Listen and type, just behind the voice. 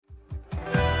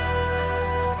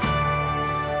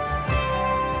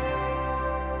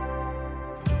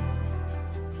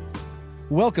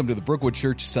Welcome to the Brookwood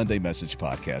Church Sunday Message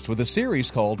Podcast with a series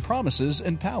called Promises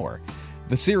and Power.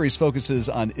 The series focuses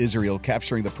on Israel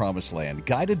capturing the Promised Land,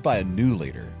 guided by a new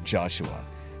leader, Joshua.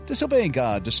 Disobeying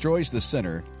God destroys the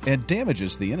sinner and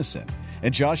damages the innocent.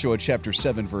 In Joshua chapter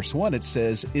 7, verse 1, it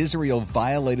says, Israel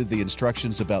violated the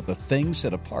instructions about the things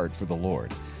set apart for the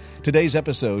Lord. Today's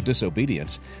episode,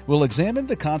 Disobedience, will examine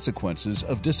the consequences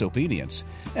of disobedience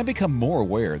and become more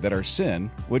aware that our sin,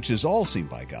 which is all seen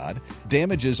by God,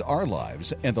 damages our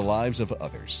lives and the lives of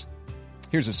others.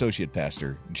 Here's Associate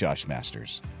Pastor Josh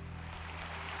Masters.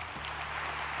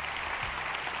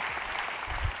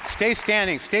 Stay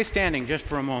standing just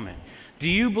for a moment. Do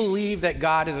you believe that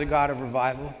God is a God of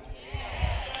revival?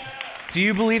 Yes. Do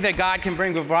you believe that God can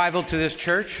bring revival to this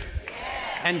church?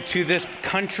 Yes. And to this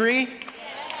country? Yes.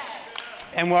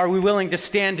 And are we willing to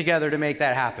stand together to make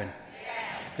that happen?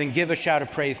 Yes. Then give a shout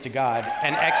of praise to God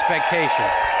and expectation.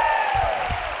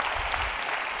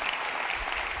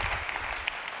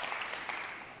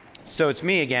 So it's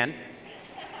me again.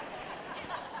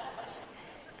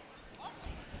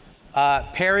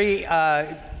 Perry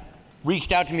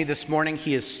reached out to me this morning.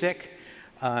 He is sick,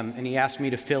 and he asked me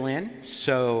to fill in.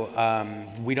 So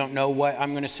we don't know what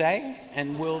I'm going to say,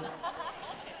 and we'll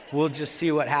just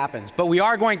see what happens. But we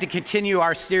are going to continue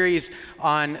our series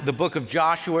on the book of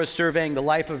Joshua, surveying the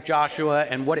life of Joshua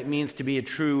and what it means to be a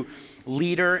true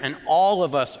leader. And all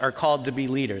of us are called to be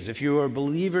leaders. If you are a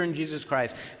believer in Jesus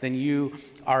Christ, then you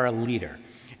are a leader.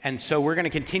 And so we're going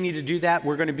to continue to do that.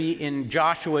 We're going to be in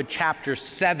Joshua chapter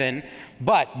 7.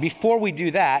 But before we do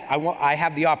that, I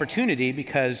have the opportunity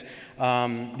because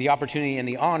and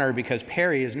the honor, because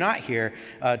Perry is not here,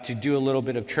 to do a little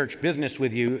bit of church business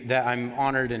with you that I'm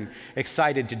honored and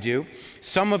excited to do.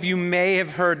 Some of you may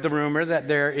have heard the rumor that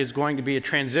there is going to be a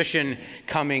transition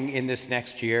coming in this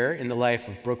next year in the life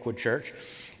of Brookwood Church.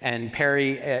 And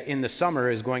Perry, in the summer,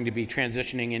 is going to be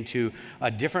transitioning into a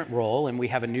different role, and we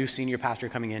have a new senior pastor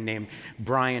coming in named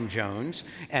Brian Jones,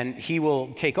 and he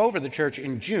will take over the church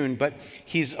in June, but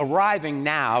he's arriving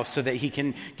now so that he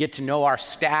can get to know our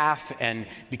staff and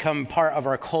become part of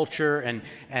our culture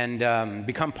and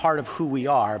become part of who we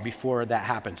are before that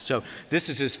happens. So this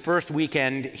is his first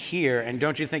weekend here, and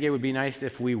don't you think it would be nice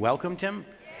if we welcomed him?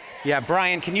 Yeah,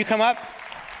 Brian, can you come up?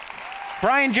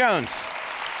 Brian Jones.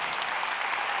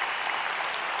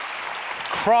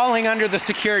 Crawling under the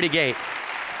security gate.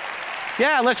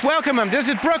 Yeah, let's welcome him. This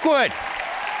is Brookwood.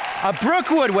 A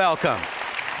Brookwood welcome.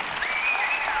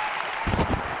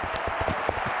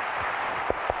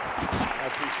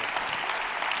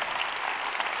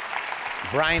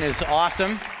 Brian is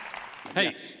awesome.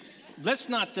 Hey, let's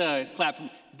not clap.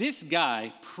 This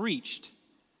guy preached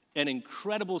an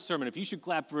incredible sermon. If you should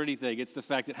clap for anything, it's the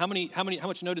fact that how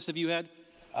much notice have you had?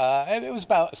 It was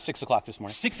about 6 o'clock this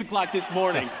morning. 6 o'clock this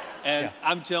morning, and yeah.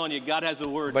 I'm telling you, God has a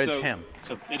word. But it's him.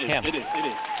 So it is. Him. It is.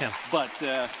 It's him. But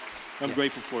I'm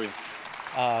grateful for you.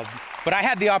 But I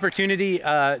had the opportunity,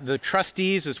 the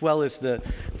trustees as well as the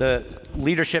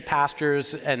leadership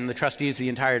pastors and the trustees, the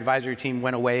entire advisory team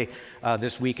went away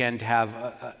this weekend to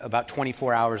have about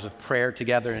 24 hours of prayer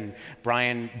together, and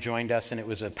Brian joined us, and it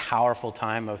was a powerful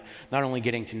time of not only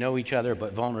getting to know each other,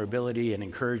 but vulnerability and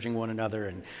encouraging one another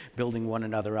and building one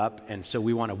another up. And so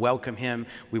we want to welcome him.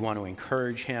 We want to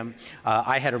encourage him.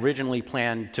 I had originally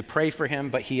planned to pray for him,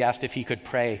 but he asked if he could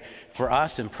pray for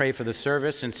us and pray for the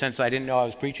service, and since I didn't know I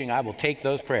was preaching, I will take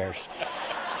those prayers.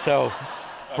 So,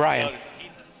 Brian.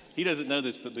 He doesn't know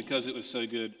this, but because it was so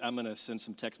good, I'm going to send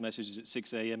some text messages at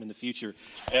 6 a.m. in the future.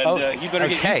 And you better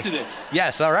get used to this.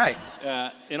 Yes, all right.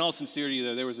 In all sincerity,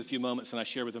 though, there was a few moments, and I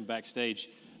shared with him backstage.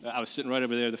 I was sitting right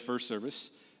over there the first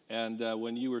service, and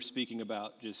when you were speaking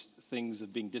about just things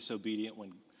of being disobedient,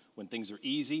 when things are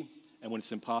easy and when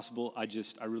it's impossible, I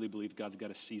really believe God's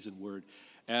got a seasoned word.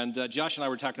 And Josh and I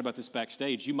were talking about this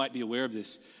backstage. You might be aware of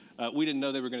this. We didn't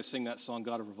know they were going to sing that song,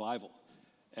 God of Revival.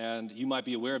 And you might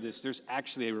be aware of this. There's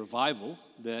actually a revival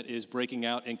that is breaking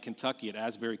out in Kentucky at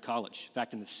Asbury College. In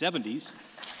fact, in the 70s.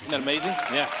 Isn't that amazing?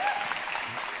 Yeah.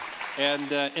 And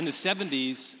in the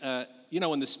 70s,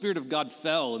 when the Spirit of God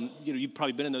fell, and you've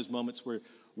probably been in those moments where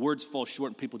words fall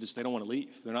short and people they don't want to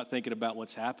leave. They're not thinking about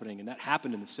what's happening. And that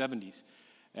happened in the 70s.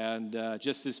 And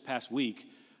just this past week,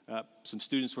 some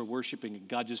students were worshiping, and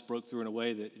God just broke through in a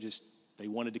way that they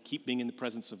wanted to keep being in the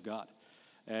presence of God.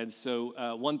 And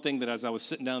so one thing that as I was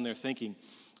sitting down there thinking,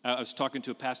 I was talking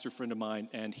to a pastor friend of mine,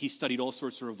 and he studied all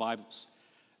sorts of revivals.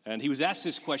 And he was asked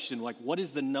this question, like, what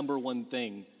is the number one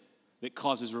thing that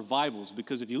causes revivals?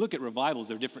 Because if you look at revivals,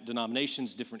 there are different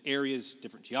denominations, different areas,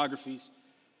 different geographies.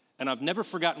 And I've never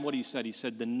forgotten what he said. He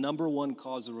said the number one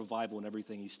cause of revival in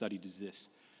everything he studied is this: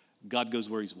 God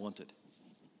goes where he's wanted.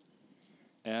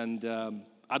 And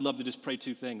I'd love to just pray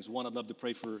two things. One, I'd love to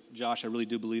pray for Josh. I really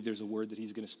do believe there's a word that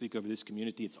he's going to speak over this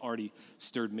community. It's already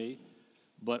stirred me.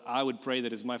 But I would pray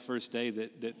that as my first day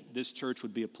that this church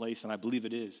would be a place, and I believe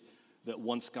it is, that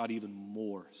wants God even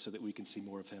more so that we can see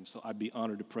more of him. So I'd be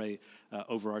honored to pray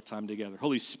over our time together.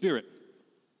 Holy Spirit,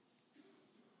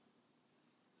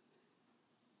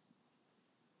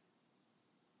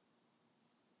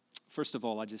 first of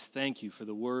all, I just thank you for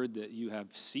the word that you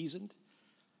have seasoned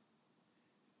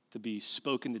to be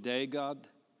spoken today, God.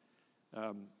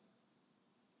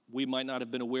 We might not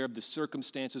have been aware of the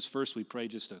circumstances. First, we pray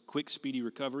just a quick, speedy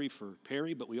recovery for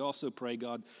Perry, but we also pray,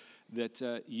 God,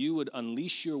 that you would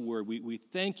unleash your word. We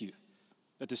thank you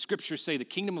that the scriptures say the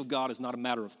kingdom of God is not a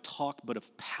matter of talk, but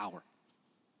of power.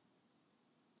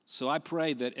 So I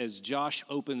pray that as Josh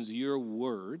opens your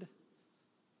word,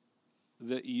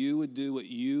 that you would do what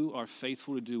you are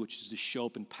faithful to do, which is to show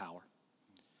up in power.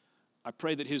 I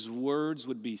pray that his words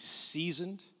would be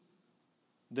seasoned,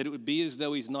 that it would be as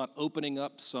though he's not opening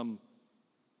up some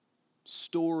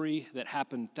story that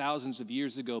happened thousands of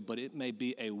years ago, but it may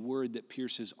be a word that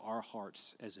pierces our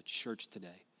hearts as a church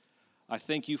today. I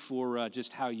thank you for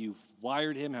just how you've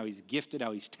wired him, how he's gifted,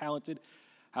 how he's talented,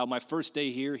 how my first day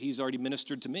here, he's already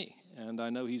ministered to me. And I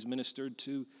know he's ministered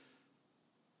to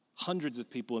hundreds of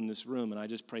people in this room, and I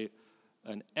just pray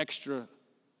an extra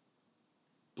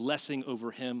blessing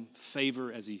over him,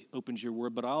 favor as he opens your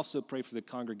word. But I also pray for the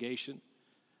congregation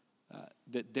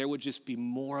that there would just be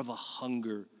more of a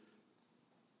hunger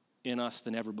in us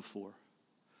than ever before.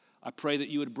 I pray that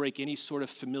you would break any sort of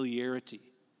familiarity,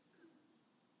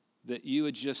 that you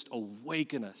would just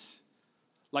awaken us.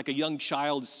 Like a young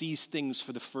child sees things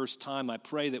for the first time, I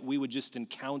pray that we would just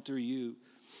encounter you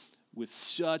with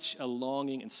such a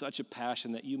longing and such a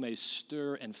passion that you may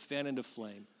stir and fan into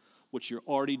flame what you're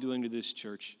already doing to this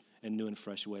church in new and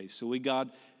fresh ways. So God,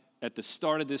 at the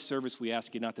start of this service, we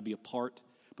ask you not to be a part,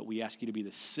 but we ask you to be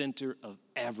the center of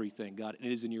everything, God. And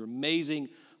it is in your amazing,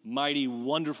 mighty,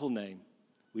 wonderful name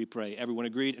we pray. Everyone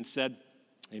agreed and said,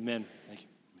 amen. Thank you.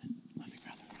 Amen. Love you,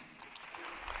 brother.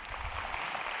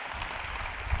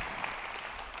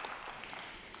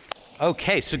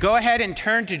 Okay, so go ahead and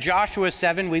turn to Joshua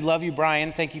 7. We love you,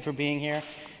 Brian. Thank you for being here.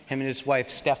 Him and his wife,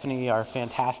 Stephanie, are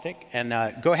fantastic.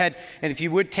 And go ahead, and if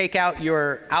you would take out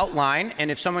your outline, and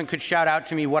if someone could shout out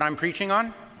to me what I'm preaching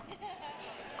on.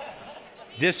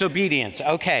 Disobedience.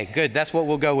 Okay, good. That's what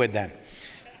we'll go with then.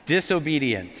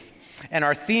 Disobedience. And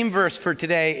our theme verse for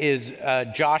today is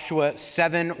Joshua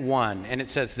 7:1, and it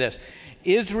says this: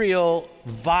 Israel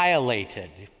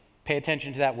violated, pay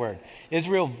attention to that word,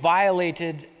 Israel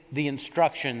violated the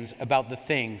instructions about the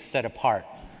things set apart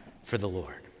for the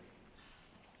Lord.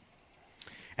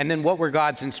 And then what were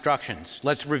God's instructions?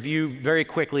 Let's review very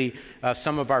quickly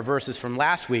some of our verses from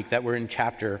last week that were in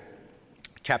chapter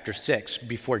 6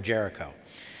 before Jericho.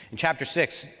 In chapter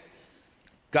 6,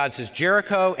 God says,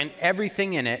 Jericho and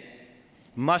everything in it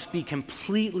must be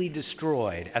completely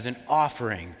destroyed as an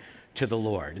offering to the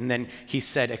Lord. And then he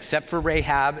said, except for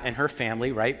Rahab and her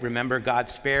family, right? Remember, God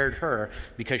spared her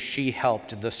because she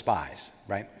helped the spies,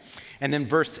 right? And then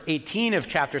verse 18 of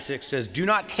chapter 6 says, do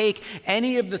not take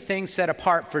any of the things set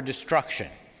apart for destruction,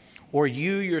 or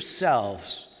you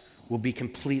yourselves will be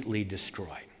completely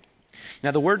destroyed.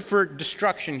 Now, the word for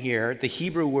destruction here, the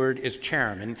Hebrew word is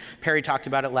cherem, and Perry talked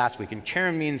about it last week. And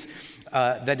cherem means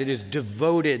that it is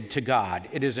devoted to God.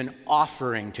 It is an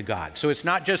offering to God. So it's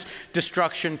not just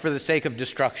destruction for the sake of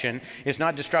destruction. It's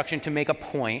not destruction to make a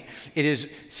point. It is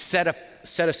set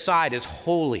aside as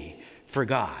holy for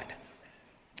God.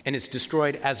 And it's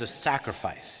destroyed as a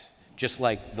sacrifice, just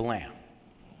like the lamb.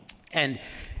 And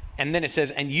then it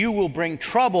says, and you will bring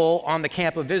trouble on the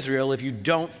camp of Israel if you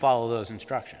don't follow those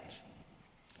instructions.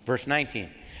 Verse 19,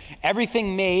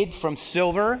 everything made from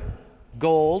silver,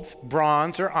 gold,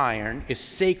 bronze, or iron is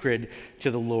sacred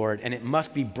to the Lord, and it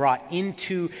must be brought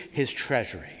into his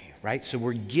treasury, right? So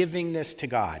we're giving this to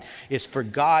God. It's for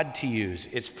God to use.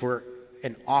 It's for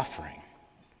an offering.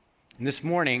 And this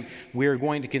morning, we are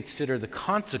going to consider the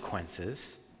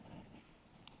consequences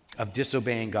of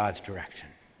disobeying God's direction.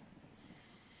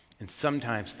 And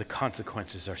sometimes the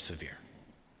consequences are severe.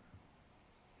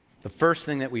 The first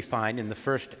thing that we find, and the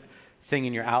first thing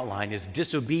in your outline, is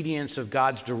disobedience of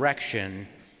God's direction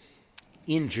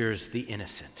injures the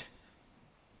innocent.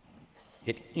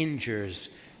 It injures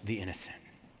the innocent.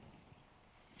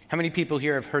 How many people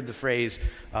here have heard the phrase,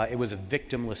 it was a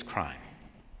victimless crime?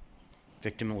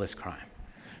 Victimless crime.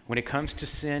 When it comes to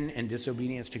sin and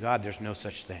disobedience to God, there's no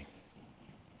such thing.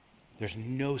 There's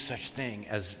no such thing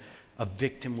as a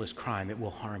victimless crime. It will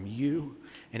harm you,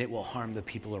 and it will harm the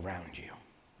people around you.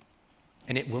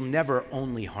 And it will never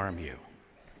only harm you.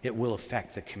 it will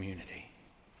affect the community.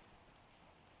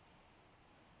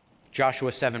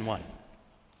 Joshua 7:1.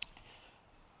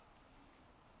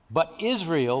 But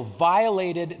Israel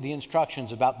violated the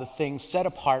instructions about the things set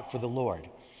apart for the Lord.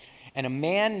 And a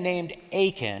man named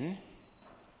Achan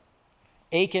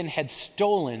had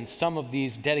stolen some of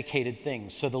these dedicated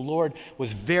things. So the Lord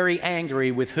was very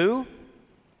angry with who?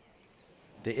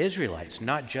 The Israelites,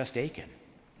 not just Achan.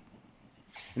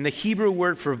 And the Hebrew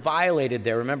word for violated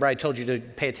there, remember I told you to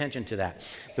pay attention to that.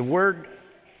 The word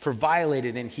for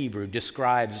violated in Hebrew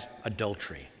describes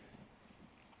adultery,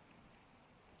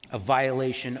 a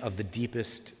violation of the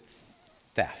deepest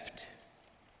theft.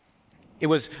 It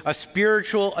was a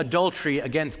spiritual adultery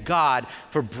against God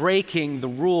for breaking the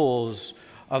rules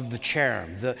of the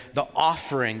cherem, the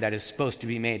offering that is supposed to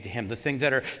be made to him, the things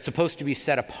that are supposed to be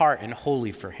set apart and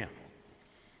holy for him.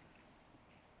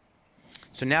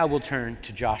 So now we'll turn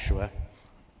to Joshua,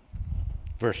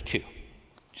 verse 2,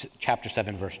 chapter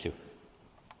 7, verse 2.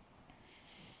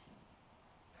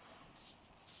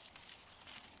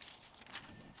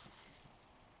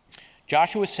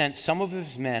 Joshua sent some of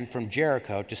his men from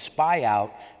Jericho to spy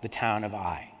out the town of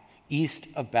Ai, east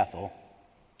of Bethel,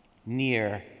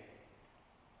 near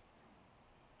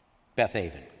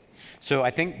Bethaven. So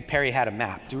I think Perry had a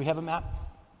map. Do we have a map?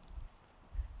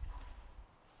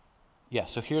 Yeah,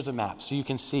 so here's a map. So you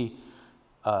can see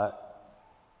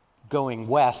going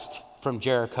west from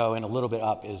Jericho and a little bit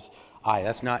up is Ai.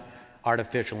 That's not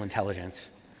artificial intelligence,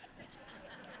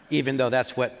 even though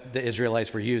that's what the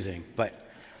Israelites were using. But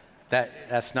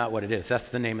that's not what it is. That's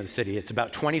the name of the city. It's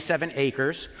about 27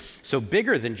 acres, so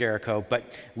bigger than Jericho,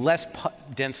 but less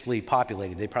densely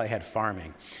populated. They probably had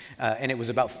farming. And it was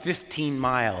about 15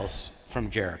 miles from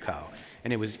Jericho.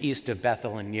 And it was east of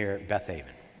Bethel and near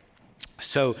Bethaven.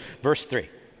 So, verse 3.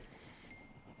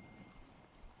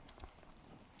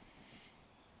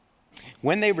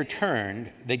 When they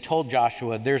returned, they told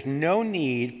Joshua, "There's no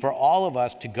need for all of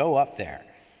us to go up there.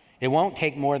 It won't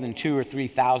take more than 2,000 or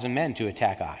 3,000 men to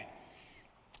attack Ai.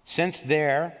 Since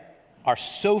there are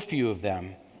so few of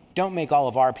them, don't make all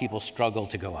of our people struggle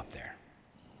to go up there."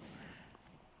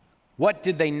 What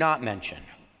did they not mention?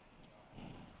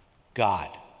 God.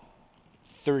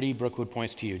 30 Brookwood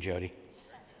points to you, Jody.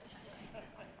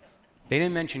 They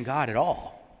didn't mention God at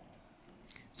all.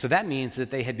 So that means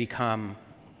that they had become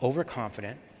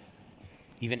overconfident,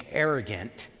 even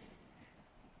arrogant,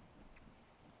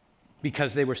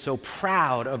 because they were so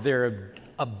proud of their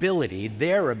ability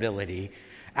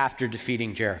after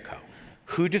defeating Jericho.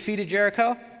 Who defeated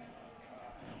Jericho?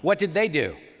 What did they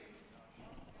do?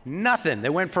 Nothing. They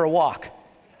went for a walk.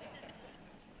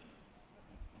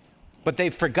 But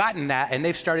they've forgotten that, and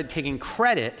they've started taking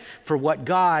credit for what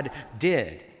God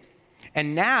did.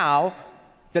 And now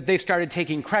that they've started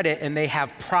taking credit and they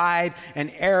have pride and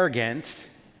arrogance,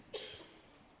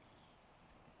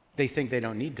 they think they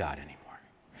don't need God anymore.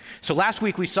 So last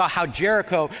week we saw how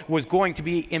Jericho was going to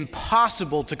be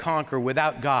impossible to conquer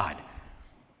without God.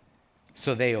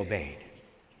 So they obeyed.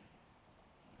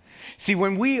 See,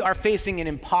 when we are facing an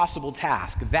impossible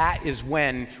task, that is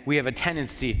when we have a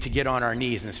tendency to get on our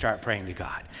knees and start praying to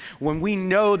God. When we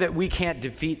know that we can't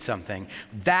defeat something,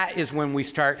 that is when we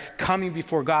start coming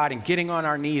before God and getting on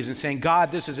our knees and saying,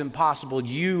 "God, this is impossible.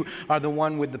 You are the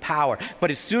one with the power."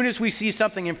 But as soon as we see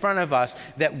something in front of us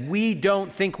that we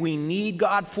don't think we need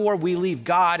God for, we leave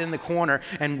God in the corner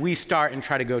and we start and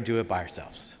try to go do it by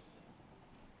ourselves.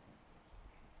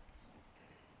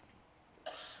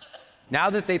 Now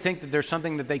that they think that there's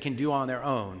something that they can do on their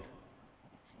own,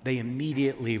 they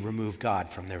immediately remove God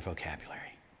from their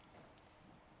vocabulary.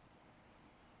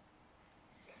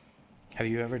 Have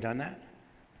you ever done that?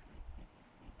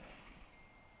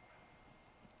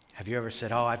 Have you ever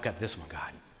said, "Oh, I've got this one,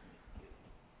 God"?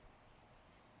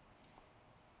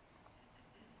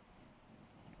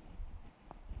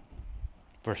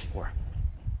 Verse 4.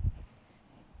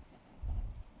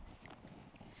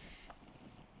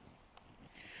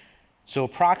 So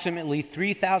approximately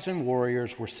 3,000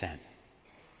 warriors were sent,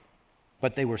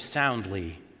 but they were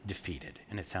soundly defeated,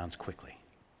 and it sounds quickly.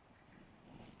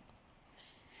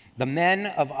 The men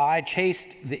of Ai chased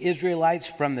the Israelites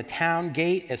from the town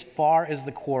gate as far as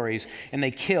the quarries, and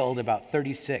they killed about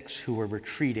 36 who were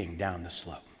retreating down the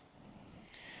slope.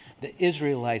 The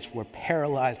Israelites were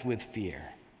paralyzed with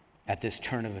fear at this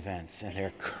turn of events, and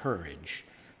their courage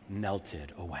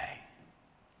melted away.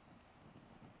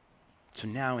 So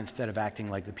now, instead of acting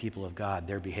like the people of God,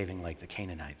 they're behaving like the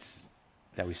Canaanites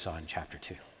that we saw in chapter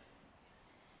 2.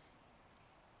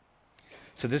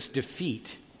 So this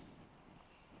defeat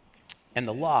and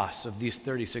the loss of these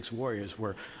 36 warriors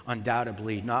were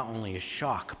undoubtedly not only a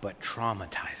shock, but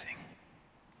traumatizing.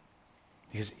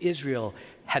 because Israel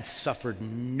had suffered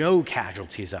no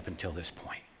casualties up until this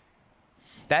point.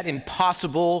 That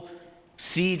impossible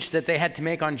siege that they had to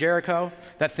make on Jericho,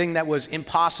 that thing that was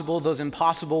impossible, those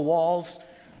impossible walls,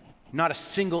 not a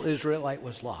single Israelite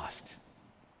was lost.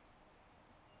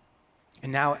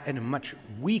 And now, in a much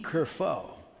weaker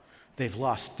foe, they've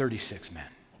lost 36 men.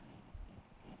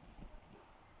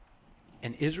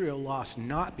 And Israel lost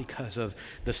not because of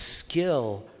the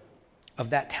skill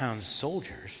of that town's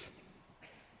soldiers.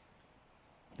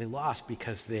 They lost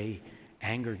because they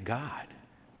angered God.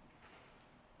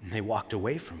 And they walked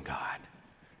away from God.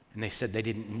 And they said they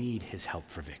didn't need his help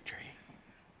for victory.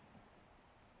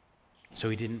 So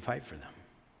he didn't fight for them.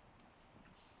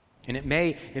 And it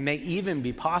may even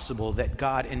be possible that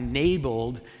God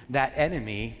enabled that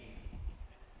enemy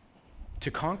to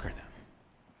conquer them,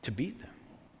 to beat them.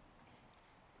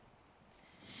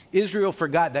 Israel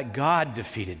forgot that God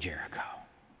defeated Jericho.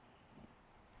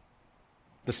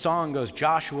 The song goes,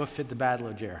 Joshua fit the battle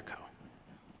of Jericho.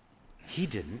 He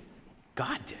didn't.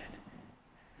 God did.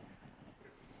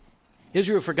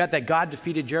 Israel forgot that God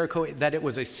defeated Jericho, that it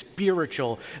was a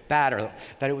spiritual battle,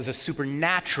 that it was a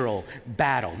supernatural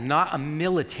battle, not a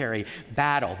military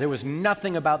battle. There was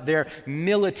nothing about their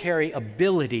military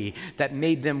ability that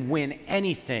made them win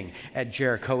anything at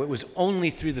Jericho. It was only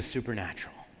through the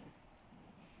supernatural.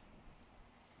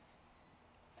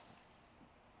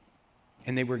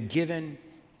 And they were given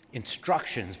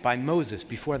instructions by Moses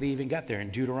before they even got there in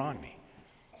Deuteronomy.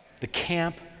 The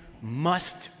camp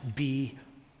must be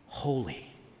holy.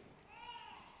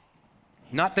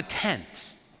 Not the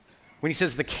tents. When he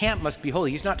says the camp must be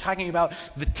holy, he's not talking about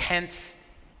the tents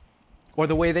or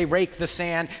the way they rake the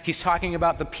sand. He's talking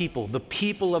about the people. The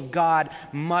people of God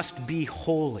must be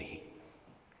holy.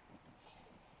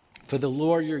 For the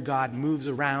Lord your God moves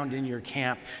around in your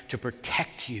camp to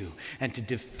protect you and to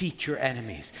defeat your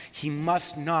enemies. He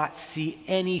must not see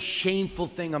any shameful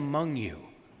thing among you,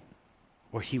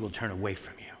 or he will turn away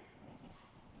from you.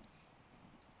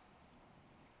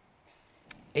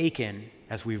 Achan,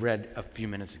 as we read a few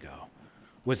minutes ago,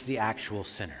 was the actual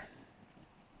sinner.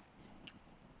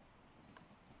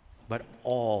 But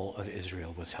all of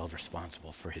Israel was held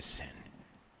responsible for his sin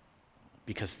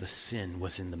because the sin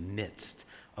was in the midst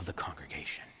of the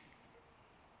congregation.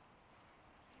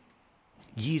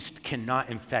 Yeast cannot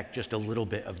infect just a little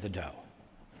bit of the dough.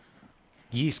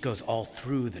 Yeast goes all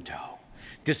through the dough.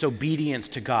 Disobedience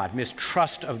to God,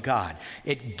 mistrust of God,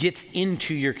 it gets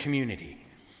into your community.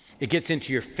 It gets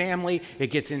into your family,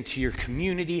 it gets into your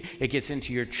community, it gets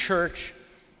into your church.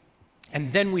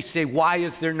 And then we say, why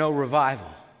is there no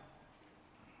revival?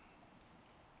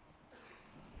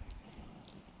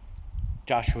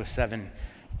 Joshua 7,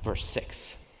 verse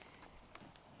 6.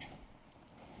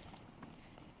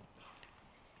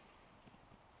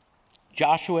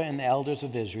 Joshua and the elders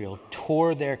of Israel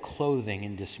tore their clothing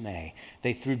in dismay.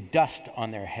 They threw dust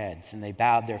on their heads, and they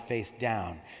bowed their face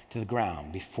down to the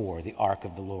ground before the ark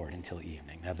of the Lord until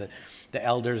evening. Now, the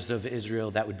elders of Israel,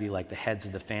 that would be like the heads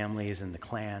of the families and the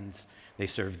clans. They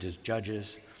served as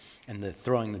judges. And the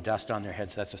throwing the dust on their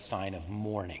heads, that's a sign of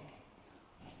mourning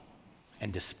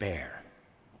and despair.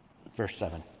 Verse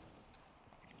 7.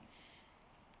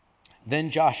 Then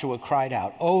Joshua cried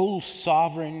out, "O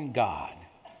sovereign God,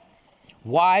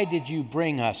 why did you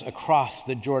bring us across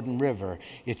the Jordan River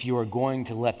if you are going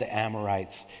to let the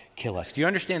Amorites kill us?" Do you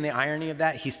understand the irony of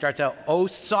that? He starts out, "O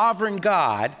sovereign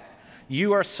God,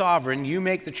 you are sovereign, you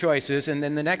make the choices." And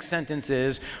then the next sentence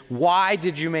is, "Why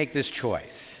did you make this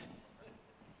choice?"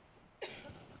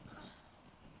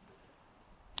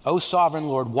 "O sovereign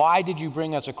Lord, why did you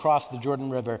bring us across the Jordan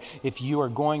River if you are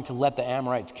going to let the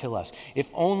Amorites kill us? If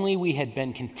only we had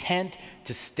been content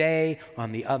to stay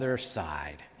on the other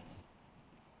side."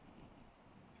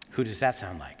 Who does that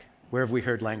sound like? Where have we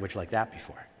heard language like that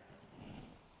before?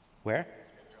 Where?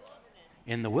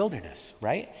 In the wilderness,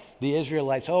 right? The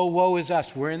Israelites, "Oh, woe is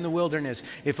us, we're in the wilderness.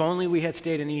 If only we had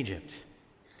stayed in Egypt."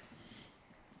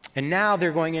 And now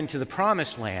they're going into the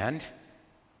promised land.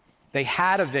 They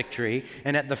had a victory,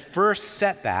 and at the first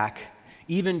setback,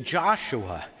 even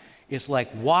Joshua is like,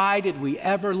 why did we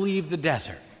ever leave the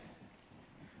desert?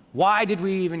 Why did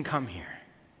we even come here?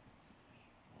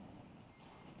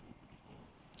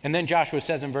 And then Joshua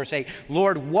says in verse 8,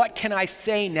 "Lord, what can I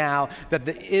say now that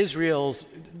the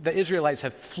Israelites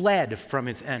have fled from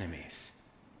its enemies?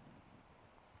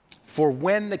 For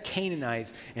when the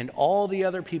Canaanites and all the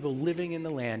other people living in the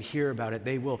land hear about it,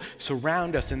 they will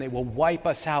surround us and they will wipe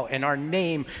us out, and our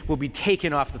name will be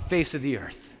taken off the face of the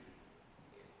earth."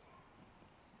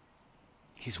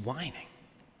 He's whining.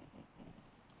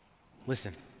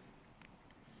 Listen,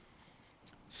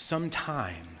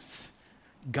 sometimes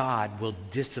God will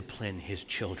discipline his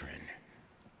children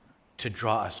to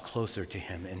draw us closer to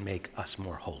him and make us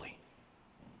more holy.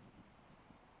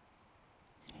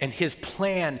 And his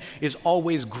plan is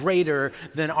always greater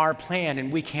than our plan,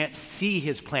 and we can't see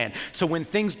his plan. So when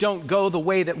things don't go the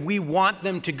way that we want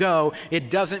them to go,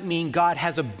 it doesn't mean God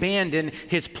has abandoned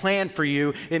his plan for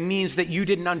you. It means that you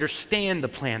didn't understand the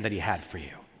plan that he had for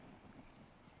you.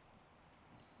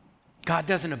 God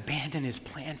doesn't abandon his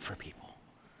plan for people.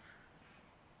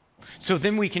 So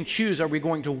then we can choose, are we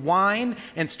going to whine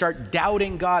and start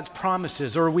doubting God's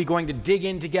promises, or are we going to dig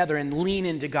in together and lean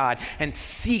into God and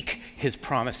seek his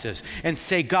promises and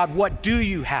say, God, what do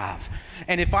you have?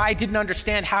 And if I didn't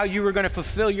understand how you were going to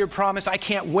fulfill your promise, I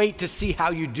can't wait to see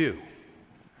how you do.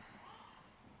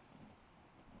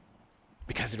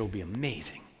 Because it'll be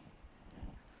amazing.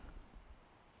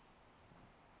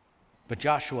 But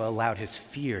Joshua allowed his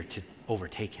fear to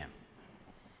overtake him.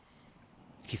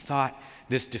 He thought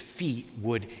this defeat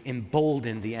would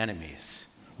embolden the enemies,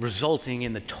 resulting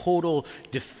in the total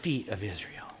defeat of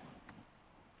Israel.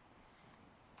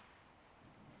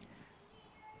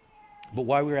 But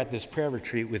while we were at this prayer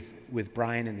retreat with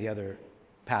Brian and the other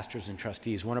pastors and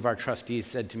trustees, one of our trustees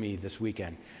said to me this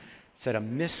weekend, said, a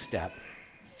misstep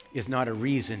is not a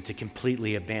reason to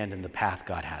completely abandon the path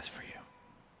God has for you.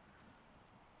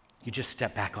 You just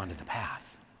step back onto the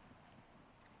path.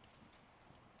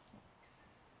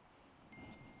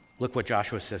 Look what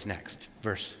Joshua says next,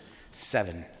 verse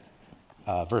 9,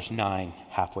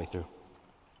 halfway through.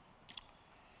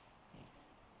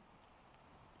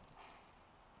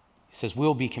 He says,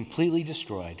 we'll be completely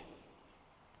destroyed.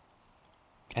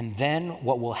 And then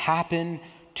what will happen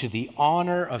to the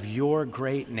honor of your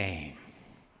great name?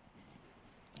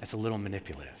 That's a little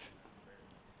manipulative,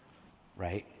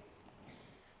 right?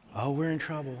 Oh, we're in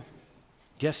trouble.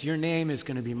 Guess your name is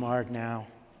going to be marred now.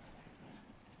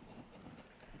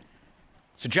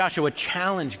 So Joshua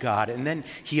challenged God, and then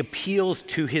he appeals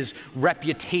to his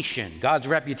reputation, God's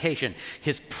reputation,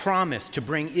 his promise to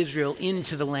bring Israel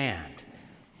into the land.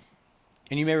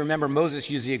 And you may remember Moses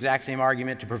used the exact same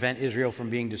argument to prevent Israel from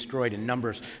being destroyed in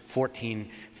Numbers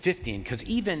 14:15, because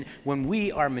even when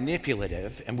we are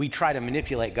manipulative and we try to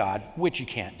manipulate God, which you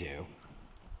can't do,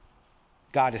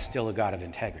 God is still a God of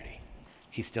integrity.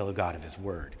 He's still a God of his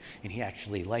word, and he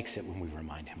actually likes it when we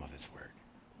remind him of his word.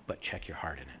 But check your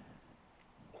heart in it.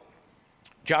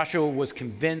 Joshua was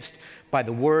convinced by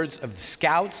the words of the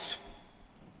scouts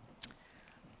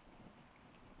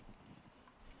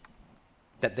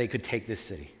that they could take this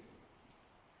city.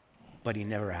 But he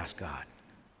never asked God.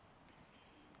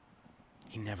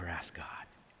 He never asked God.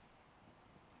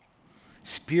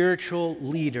 Spiritual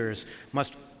leaders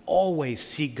must always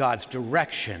seek God's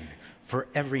direction for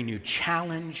every new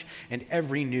challenge and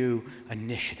every new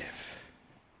initiative.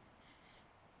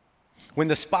 When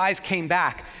the spies came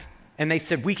back, and they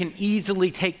said, we can easily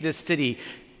take this city,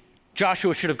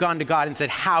 Joshua should have gone to God and said,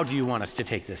 how do you want us to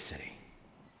take this city?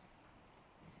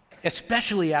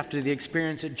 Especially after the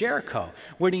experience at Jericho,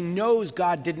 where he knows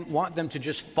God didn't want them to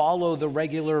just follow the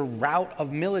regular route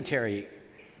of military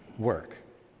work.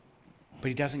 But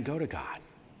he doesn't go to God.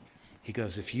 He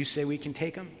goes, if you say we can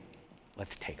take them,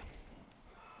 let's take them.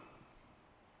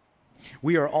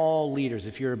 We are all leaders.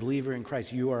 If you're a believer in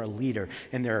Christ, you are a leader.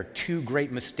 And there are two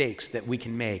great mistakes that we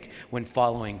can make when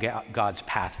following God's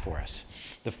path for us.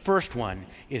 The first one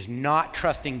is not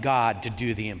trusting God to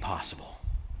do the impossible.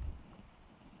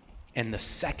 And the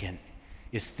second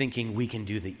is thinking we can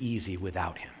do the easy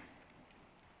without him.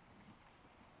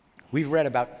 We've read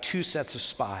about two sets of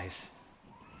spies.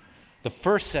 The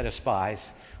first set of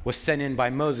spies was sent in by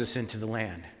Moses into the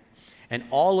land. And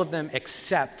all of them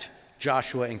except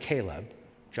Joshua and Caleb,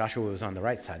 Joshua was on the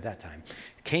right side that time,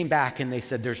 came back and they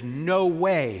said, there's no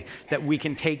way that we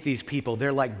can take these people.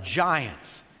 They're like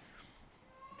giants.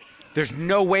 There's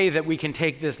no way that we can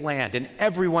take this land. And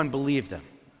everyone believed them.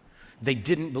 They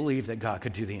didn't believe that God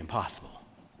could do the impossible.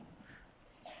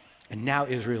 And now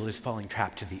Israel is falling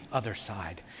trapped to the other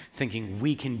side, thinking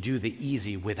we can do the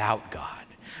easy without God.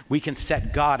 We can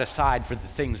set God aside for the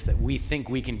things that we think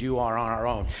we can do on our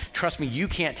own. Trust me, you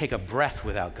can't take a breath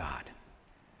without God.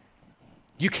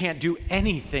 You can't do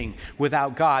anything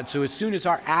without God. So as soon as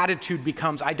our attitude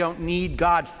becomes, I don't need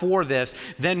God for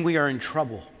this, then we are in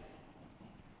trouble.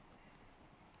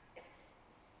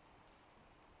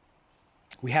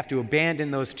 We have to abandon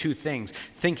those two things,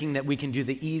 thinking that we can do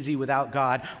the easy without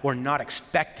God, or not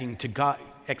expecting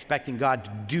God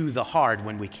to do the hard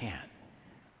when we can't.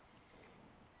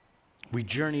 We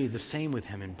journey the same with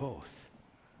him in both.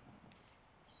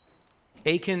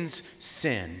 Achan's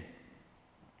sin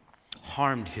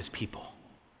harmed his people.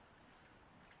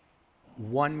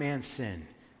 One man's sin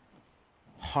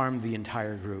harmed the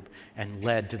entire group and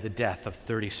led to the death of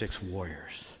 36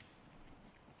 warriors.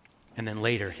 And then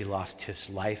later, he lost his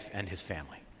life and his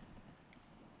family.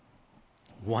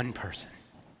 One person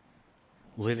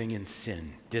living in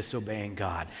sin, disobeying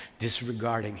God,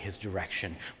 disregarding his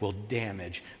direction will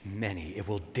damage many. It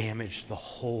will damage the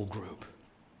whole group.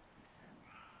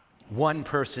 One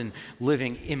person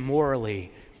living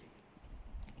immorally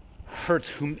hurts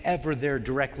whomever they're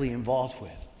directly involved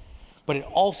with. But it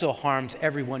also harms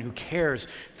everyone who cares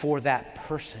for that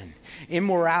person.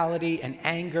 Immorality and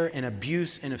anger and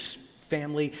abuse in a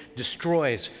family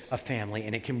destroys a family,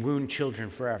 and it can wound children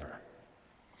forever.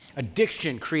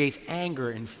 Addiction creates anger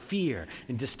and fear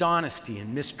and dishonesty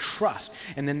and mistrust,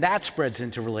 and then that spreads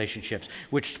into relationships,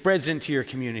 which spreads into your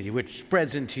community, which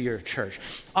spreads into your church.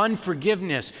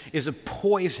 Unforgiveness is a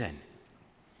poison.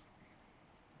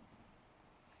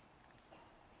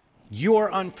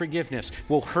 Your unforgiveness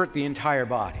will hurt the entire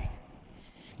body.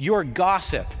 Your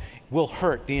gossip will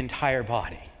hurt the entire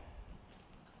body.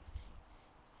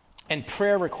 And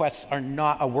prayer requests are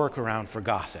not a workaround for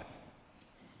gossip.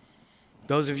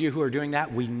 Those of you who are doing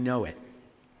that, we know it.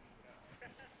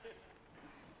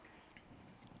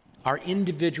 Our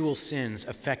individual sins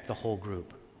affect the whole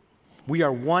group. We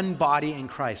are one body in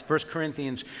Christ. 1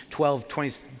 Corinthians 12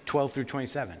 through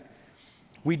 27.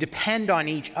 We depend on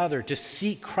each other to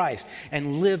seek Christ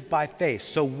and live by faith.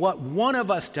 So what one of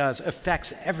us does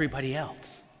affects everybody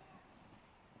else.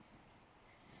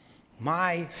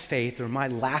 My faith or my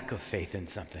lack of faith in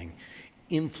something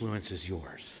influences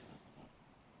yours.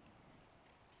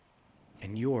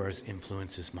 And yours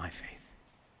influences my faith.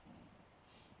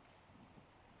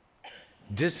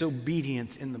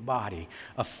 Disobedience in the body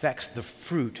affects the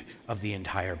fruit of the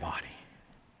entire body.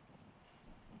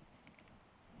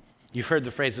 You've heard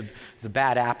the phrase of the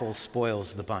bad apple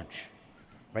spoils the bunch,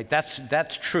 right?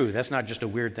 That's true. That's not just a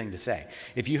weird thing to say.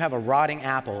 If you have a rotting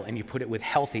apple and you put it with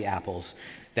healthy apples,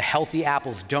 the healthy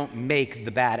apples don't make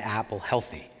the bad apple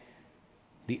healthy.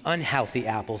 The unhealthy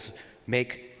apples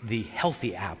make the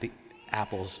healthy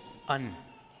apples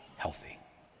unhealthy.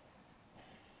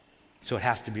 So it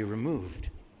has to be removed.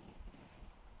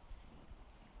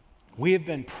 We have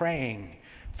been praying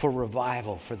for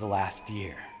revival for the last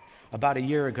year. About a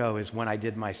year ago is when I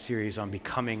did my series on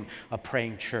becoming a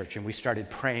praying church, and we started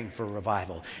praying for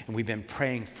revival, and we've been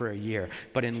praying for a year.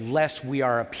 But unless we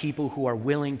are a people who are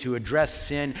willing to address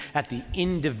sin at the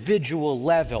individual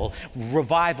level,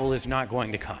 revival is not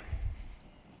going to come.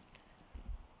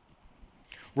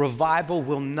 Revival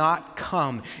will not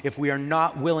come if we are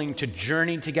not willing to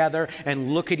journey together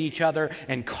and look at each other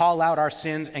and call out our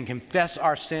sins and confess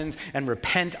our sins and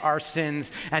repent our sins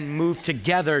and move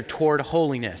together toward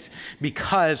holiness,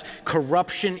 because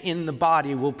corruption in the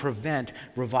body will prevent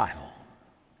revival.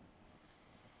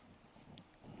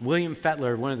 William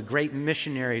Fettler, one of the great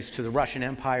missionaries to the Russian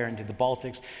Empire and to the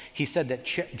Baltics, he said that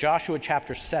Joshua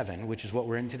chapter 7, which is what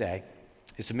we're in today.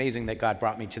 It's amazing that God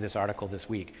brought me to this article this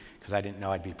week, because I didn't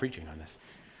know I'd be preaching on this.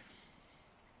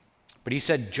 But he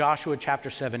said Joshua chapter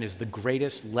 7 is the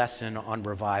greatest lesson on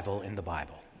revival in the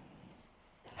Bible.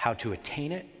 How to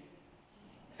attain it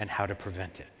and how to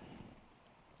prevent it.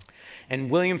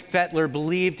 And William Fettler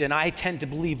believed, and I tend to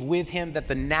believe with him, that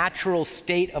the natural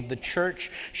state of the church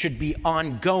should be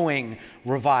ongoing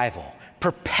revival.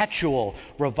 Perpetual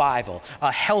revival.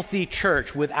 A healthy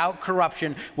church without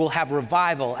corruption will have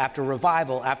revival after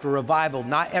revival after revival.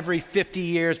 Not every 50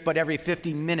 years, but every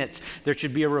 50 minutes there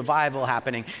should be a revival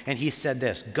happening. And he said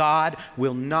this: God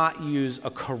will not use a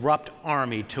corrupt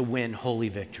army to win holy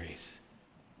victories.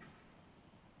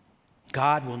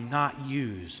 God will not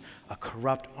use a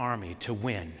corrupt army to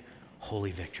win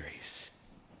holy victories.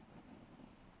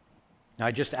 Now,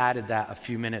 I just added that a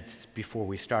few minutes before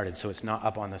we started, so it's not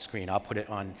up on the screen. I'll put it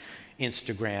on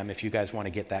Instagram if you guys want to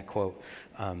get that quote.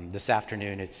 This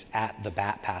afternoon, it's at the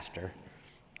Bat Pastor,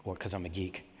 or because I'm a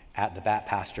geek, at the Bat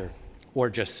Pastor,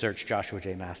 or just search Joshua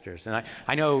J. Masters. And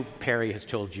I know Perry has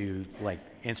told you, like,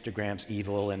 Instagram's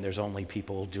evil and there's only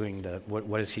people doing the,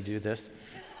 what does he do this?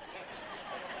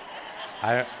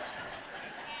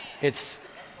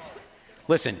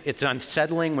 Listen, it's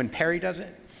unsettling when Perry does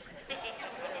it.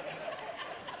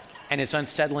 And it's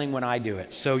unsettling when I do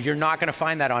it. So you're not going to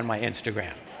find that on my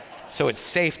Instagram. So it's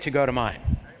safe to go to mine.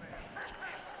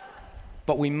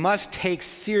 But we must take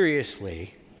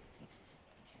seriously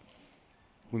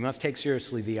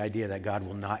the idea that God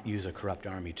will not use a corrupt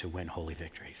army to win holy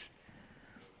victories.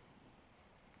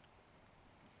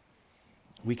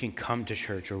 We can come to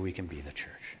church or we can be the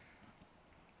church.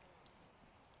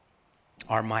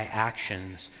 Are my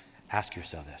actions, ask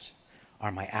yourself this,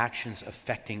 Are my actions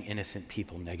affecting innocent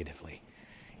people negatively?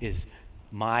 Is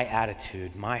my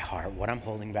attitude, my heart, what I'm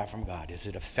holding back from God, is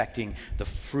it affecting the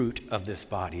fruit of this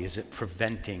body? Is it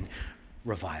preventing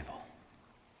revival?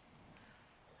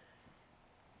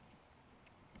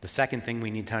 The second thing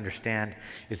we need to understand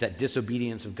is that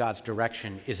disobedience of God's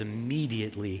direction is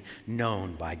immediately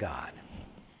known by God.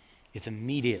 It's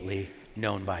immediately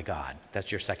known by God.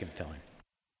 That's your second fill-in.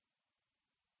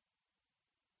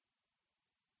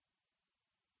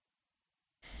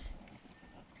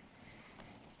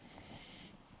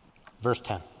 Verse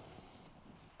 10.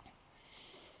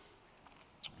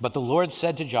 But the Lord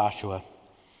said to Joshua,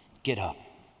 "Get up.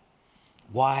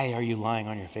 Why are you lying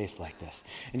on your face like this?"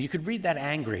 And you could read that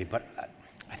angry, but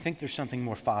I think there's something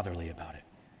more fatherly about it.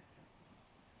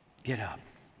 Get up.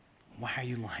 Why are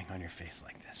you lying on your face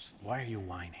like this? Why are you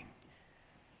whining?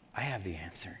 I have the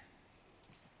answer.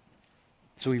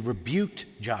 So he rebuked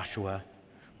Joshua,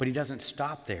 but he doesn't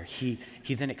stop there. He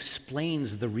then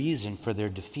explains the reason for their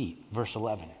defeat. Verse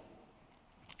 11.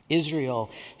 Israel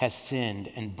has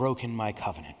sinned and broken my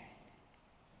covenant.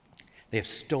 They have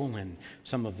stolen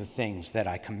some of the things that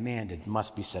I commanded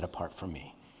must be set apart from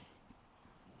me.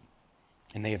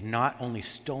 And they have not only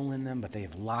stolen them, but they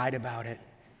have lied about it,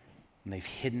 and they've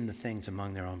hidden the things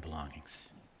among their own belongings.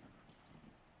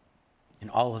 And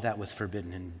all of that was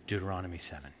forbidden in Deuteronomy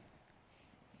 7.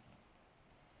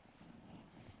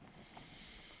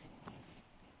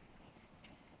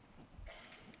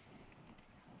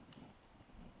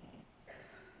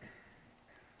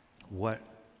 What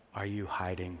are you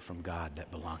hiding from God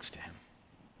that belongs to him?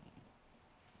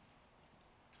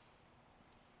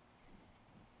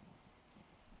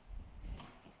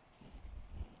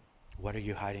 What are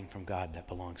you hiding from God that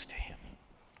belongs to him?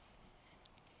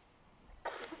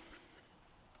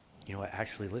 You know what?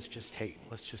 Actually, let's just take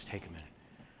a minute.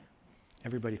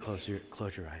 Everybody close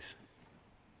your eyes.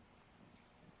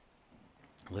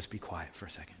 Let's be quiet for a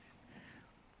second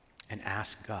and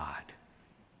ask God,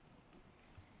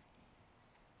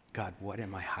 God, what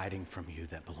am I hiding from you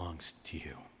that belongs to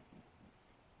you?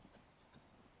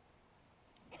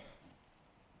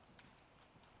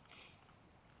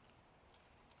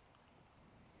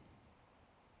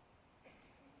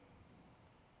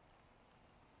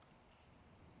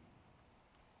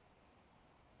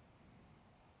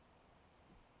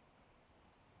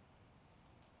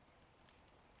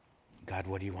 God,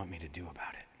 what do you want me to do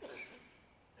about it?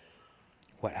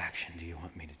 What action do you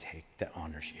want me to take that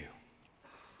honors you?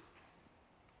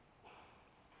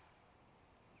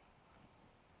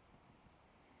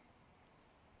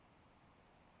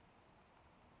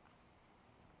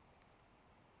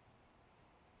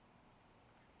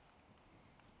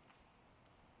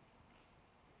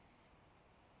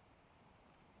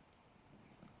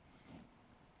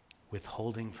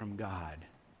 Withholding from God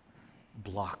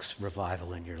blocks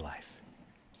revival in your life.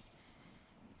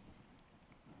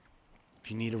 If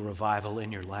you need a revival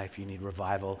in your life, you need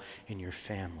revival in your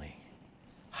family.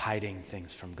 Hiding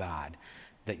things from God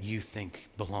that you think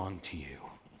belong to you,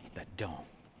 that don't,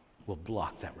 will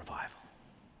block that revival.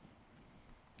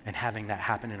 And having that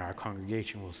happen in our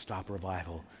congregation will stop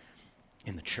revival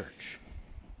in the church.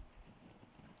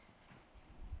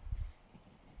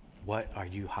 What are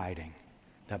you hiding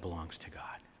that belongs to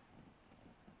God?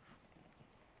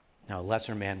 Now, a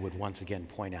lesser man would once again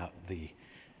point out the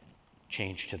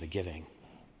change to the giving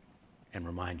and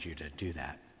remind you to do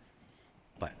that.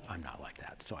 But I'm not like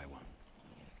that, so I won't.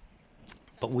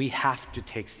 But we have to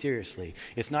take seriously,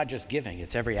 it's not just giving,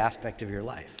 it's every aspect of your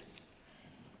life.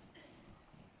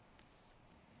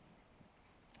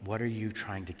 What are you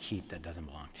trying to keep that doesn't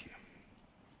belong to you?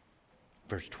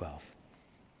 Verse 12.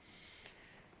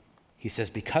 He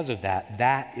says, because of that,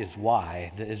 that is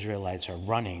why the Israelites are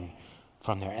running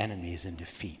from their enemies in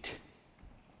defeat,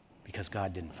 because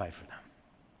God didn't fight for them.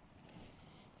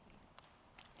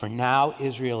 For now,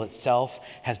 Israel itself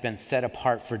has been set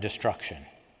apart for destruction.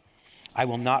 I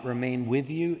will not remain with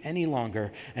you any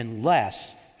longer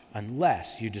unless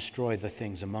you destroy the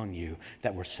things among you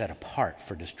that were set apart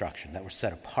for destruction, that were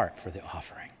set apart for the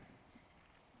offering.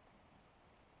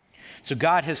 So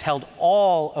God has held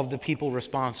all of the people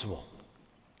responsible.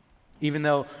 Even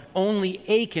though only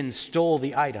Achan stole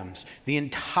the items, the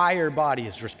entire body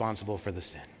is responsible for the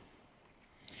sin.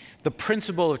 The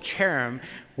principle of cherem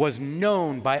was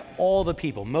known by all the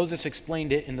people. Moses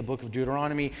explained it in the book of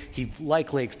Deuteronomy. He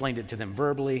likely explained it to them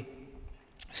verbally.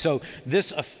 So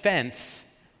this offense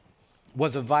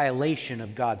was a violation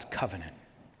of God's covenant,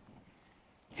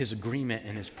 his agreement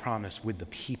and his promise with the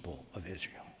people of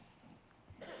Israel.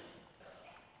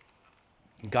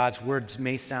 God's words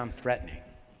may sound threatening,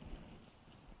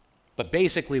 But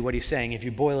basically what he's saying, if you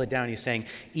boil it down, he's saying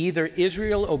either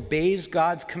Israel obeys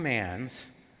God's commands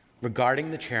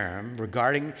regarding the cherub,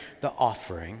 regarding the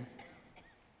offering,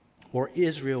 or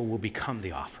Israel will become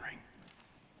the offering.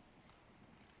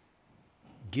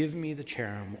 Give me the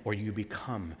cherub, or you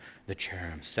become the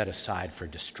cherub set aside for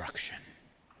destruction.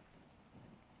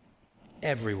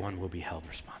 Everyone will be held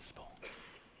responsible.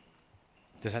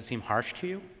 Does that seem harsh to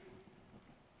you?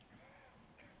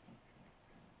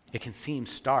 It can seem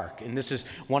stark, and this is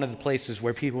one of the places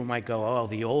where people might go, oh,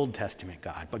 the Old Testament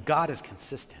God, but God is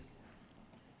consistent.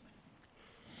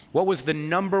 What was the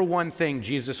number one thing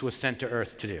Jesus was sent to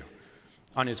earth to do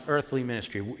on his earthly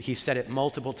ministry? He said it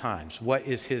multiple times. What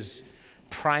is his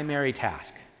primary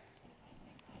task?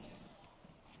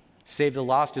 Save the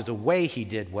lost is a way he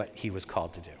did what he was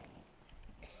called to do.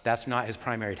 That's not his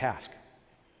primary task.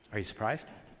 Are you surprised?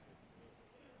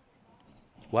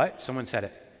 What? Someone said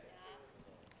it.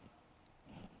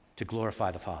 To glorify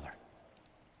the Father.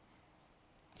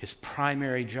 His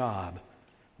primary job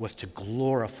was to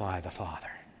glorify the Father.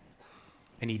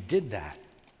 And he did that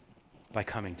by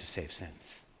coming to save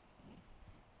sins.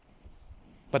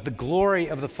 But the glory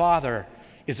of the Father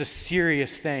is a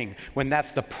serious thing when that's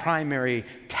the primary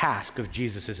task of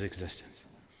Jesus' existence.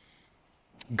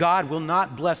 God will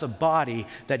not bless a body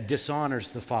that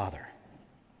dishonors the Father.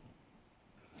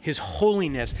 His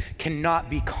holiness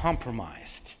cannot be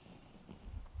compromised.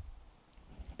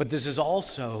 But this is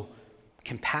also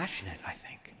compassionate, I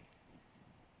think.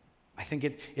 I think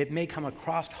it may come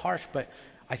across harsh, but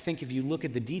I think if you look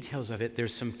at the details of it,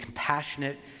 there's some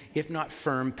compassionate, if not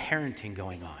firm, parenting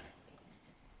going on.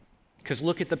 Because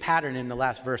look at the pattern in the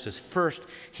last verses. First,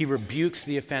 he rebukes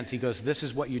the offense. He goes, this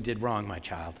is what you did wrong, my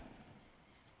child.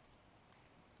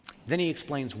 Then he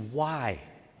explains why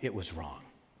it was wrong,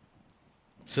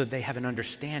 so that they have an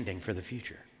understanding for the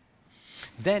future.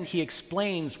 Then he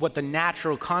explains what the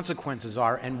natural consequences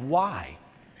are and why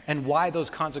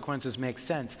those consequences make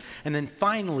sense. And then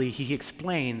finally, he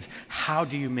explains, how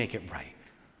do you make it right?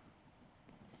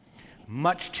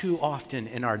 Much too often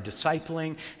in our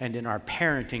discipling and in our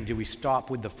parenting do we stop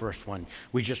with the first one.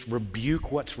 We just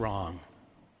rebuke what's wrong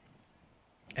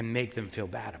and make them feel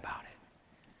bad about it.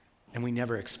 And we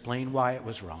never explain why it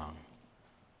was wrong.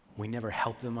 We never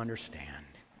help them understand.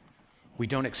 We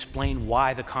don't explain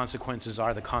why the consequences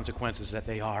are the consequences that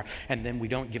they are, and then we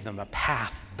don't give them a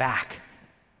path back.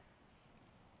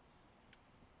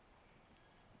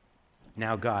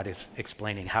 Now God is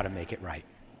explaining how to make it right.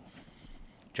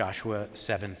 Joshua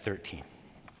 7:13.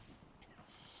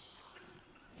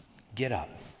 Get up.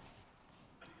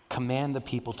 Command the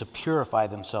people to purify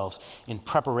themselves in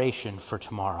preparation for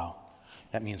tomorrow.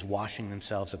 That means washing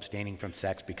themselves, abstaining from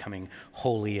sex, becoming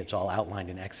holy. It's all outlined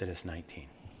in Exodus 19.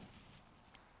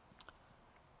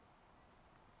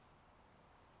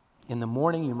 In the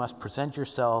morning you must present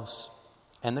yourselves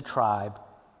and the tribe.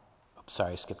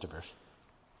 I skipped a verse.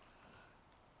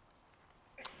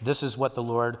 This is what the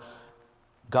Lord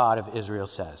God of Israel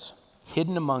says.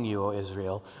 Hidden among you, O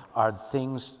Israel, are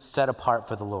things set apart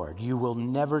for the Lord. You will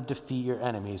never defeat your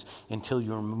enemies until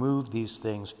you remove these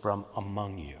things from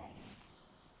among you.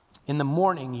 In the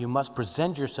morning you must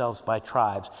present yourselves by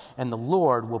tribes, and the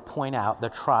Lord will point out the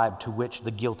tribe to which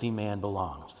the guilty man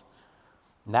belongs.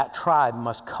 And that tribe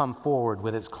must come forward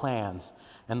with its clans,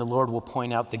 and the Lord will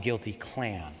point out the guilty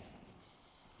clan.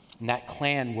 And that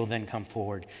clan will then come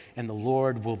forward, and the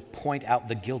Lord will point out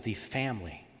the guilty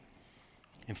family.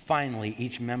 And finally,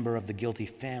 each member of the guilty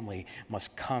family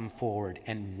must come forward,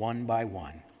 and one by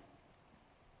one.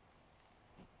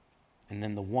 And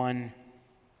then the one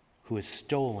who has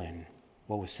stolen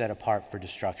what was set apart for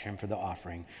destruction for the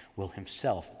offering will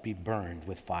himself be burned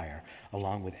with fire,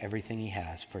 along with everything he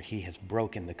has, for he has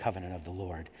broken the covenant of the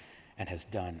Lord and has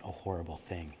done a horrible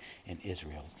thing in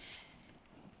Israel.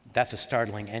 That's a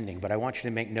startling ending, but I want you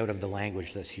to make note of the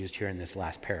language that's used here in this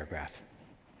last paragraph.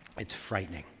 It's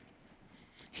frightening.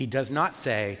 He does not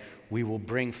say, we will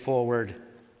bring forward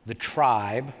the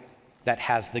tribe that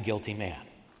has the guilty man.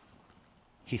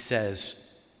 He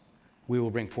says, we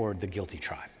will bring forward the guilty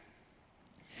tribe.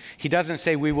 He doesn't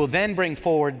say, we will then bring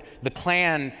forward the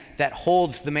clan that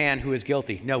holds the man who is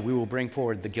guilty. No, we will bring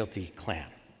forward the guilty clan.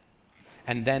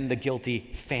 And then the guilty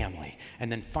family.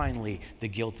 And then finally, the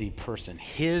guilty person.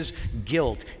 His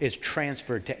guilt is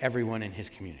transferred to everyone in his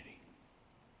community.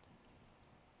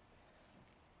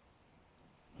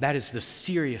 That is the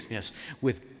seriousness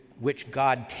with which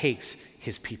God takes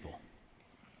his people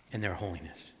and their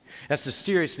holiness. That's the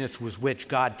seriousness with which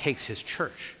God takes his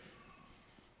church.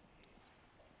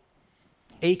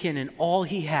 Achan and all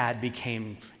he had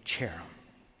became cherub,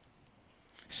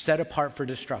 set apart for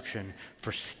destruction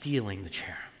for stealing the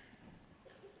cherub.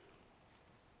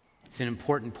 It's an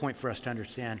important point for us to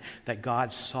understand that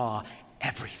God saw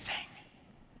everything.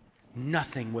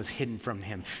 Nothing was hidden from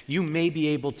him. You may be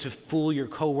able to fool your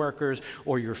coworkers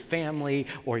or your family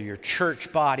or your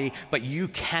church body, but you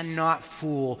cannot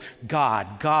fool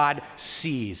God. God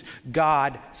sees.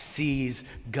 God sees.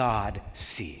 God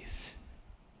sees.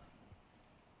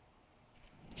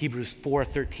 Hebrews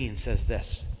 4:13 says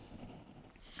this.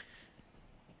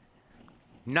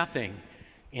 Nothing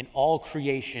in all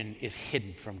creation is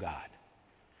hidden from God.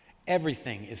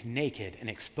 Everything is naked and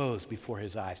exposed before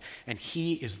his eyes, and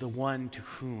he is the one to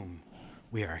whom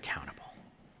we are accountable.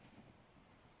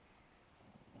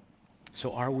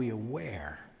 So are we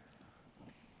aware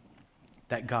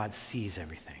that God sees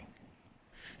everything?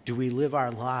 Do we live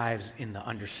our lives in the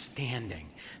understanding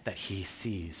that he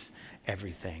sees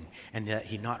everything, and that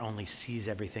he not only sees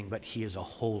everything, but he is a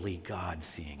holy God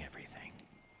seeing everything?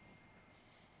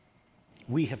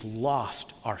 We have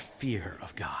lost our fear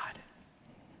of God.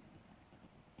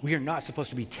 We are not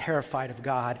supposed to be terrified of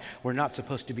God. We're not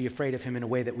supposed to be afraid of him in a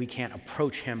way that we can't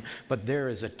approach him, but there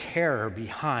is a terror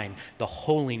behind the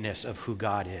holiness of who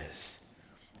God is,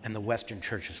 and the Western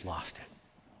church has lost it.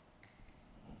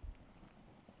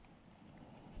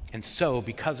 And so,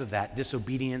 because of that,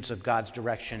 disobedience of God's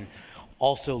direction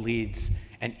also leads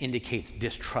and indicates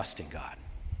distrust in God.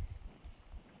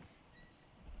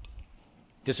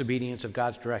 Disobedience of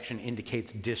God's direction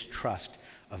indicates distrust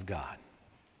of God.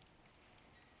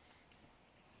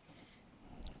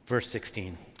 Verse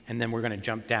 16, and then we're going to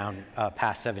jump down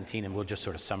past 17, and we'll just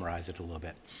sort of summarize it a little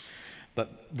bit.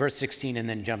 But verse 16, and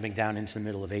then jumping down into the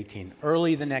middle of 18.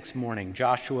 Early the next morning,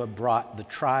 Joshua brought the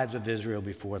tribes of Israel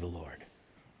before the Lord.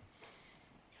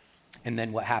 And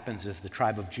then what happens is the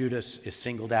tribe of Judah is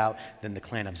singled out, then the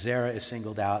clan of Zerah is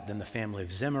singled out, then the family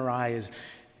of Zimri is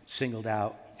singled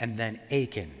out, and then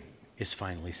Achan is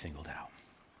finally singled out.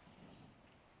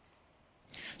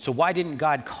 So why didn't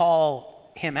God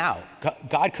call him out?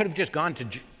 God could have just gone to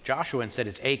Joshua and said,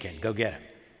 it's Achan, go get him.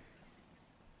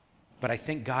 But I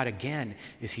think God, again,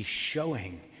 is he's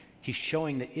showing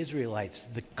the Israelites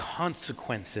the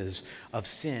consequences of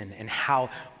sin and how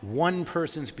one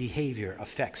person's behavior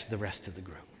affects the rest of the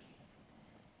group.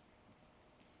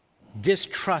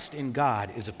 Distrust in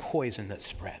God is a poison that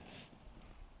spreads.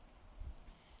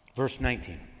 Verse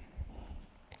 19.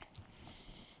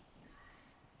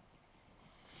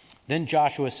 Then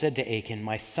Joshua said to Achan,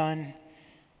 my son,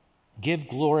 give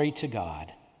glory to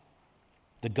God,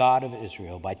 the God of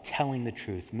Israel, by telling the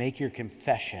truth. Make your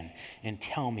confession and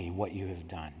tell me what you have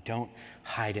done. Don't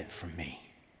hide it from me.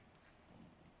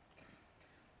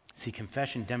 See,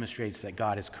 confession demonstrates that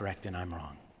God is correct and I'm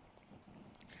wrong.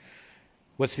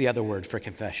 What's the other word for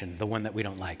confession? The one that we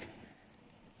don't like.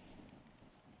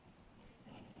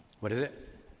 What is it?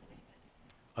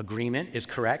 Agreement is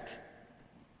correct.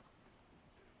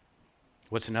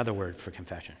 What's another word for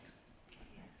confession?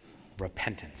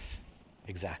 Repentance.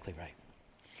 Exactly right.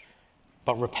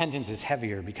 But repentance is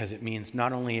heavier because it means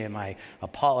not only am I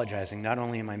apologizing, not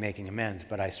only am I making amends,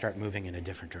 but I start moving in a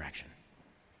different direction.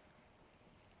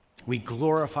 We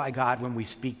glorify God when we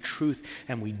speak truth,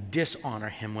 and we dishonor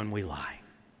him when we lie.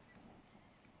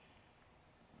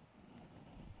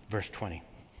 Verse 20.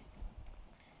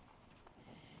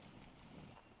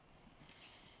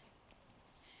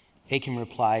 Achan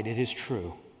replied, it is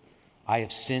true. I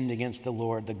have sinned against the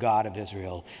Lord, the God of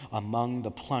Israel. Among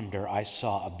the plunder, I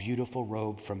saw a beautiful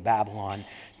robe from Babylon,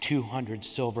 200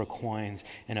 silver coins,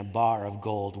 and a bar of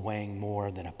gold weighing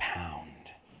more than a pound.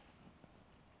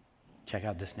 Check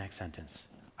out this next sentence.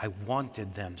 I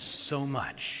wanted them so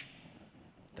much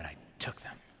that I took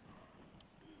them.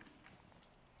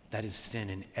 That is sin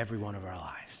in every one of our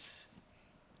lives.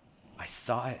 I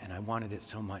saw it and I wanted it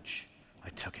so much, I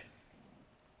took it.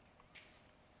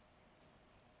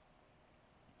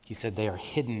 He said, they are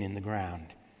hidden in the ground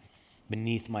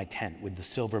beneath my tent, with the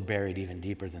silver buried even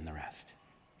deeper than the rest.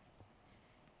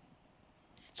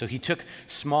 So he took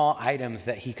small items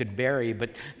that he could bury,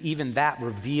 but even that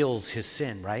reveals his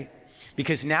sin, right?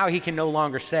 Because now he can no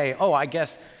longer say, oh, I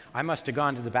guess I must have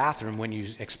gone to the bathroom when you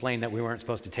explained that we weren't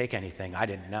supposed to take anything. I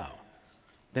didn't know.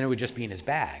 Then it would just be in his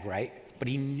bag, right? But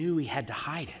he knew he had to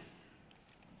hide it.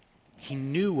 He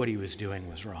knew what he was doing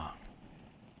was wrong.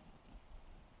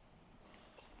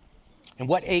 And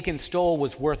what Achan stole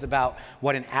was worth about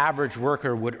what an average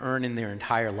worker would earn in their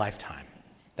entire lifetime.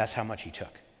 That's how much he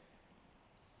took.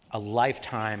 A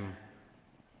lifetime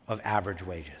of average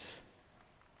wages.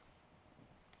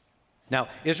 Now,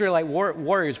 Israelite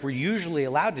warriors were usually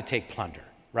allowed to take plunder,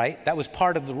 right? That was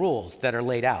part of the rules that are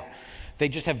laid out. They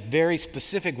just have very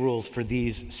specific rules for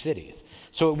these cities.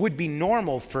 So it would be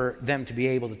normal for them to be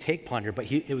able to take plunder,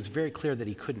 but it was very clear that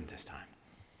he couldn't this time.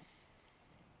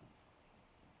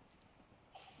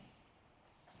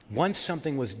 Once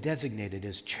something was designated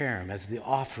as cherem, as the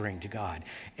offering to God,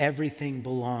 everything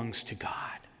belongs to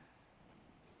God.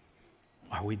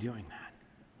 Are we doing that?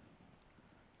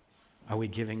 Are we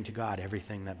giving to God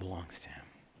everything that belongs to him?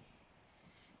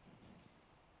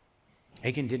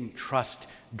 Achan didn't trust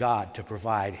God to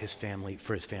provide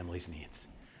for his family's needs.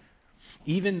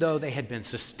 Even though they had been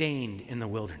sustained in the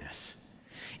wilderness,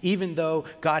 even though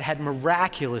God had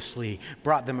miraculously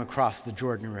brought them across the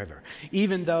Jordan River,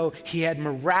 even though he had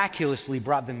miraculously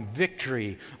brought them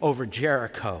victory over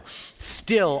Jericho,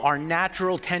 still our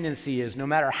natural tendency is, no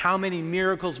matter how many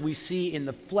miracles we see in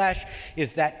the flesh,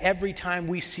 is that every time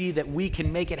we see that we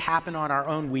can make it happen on our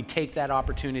own, we take that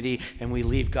opportunity and we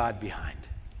leave God behind.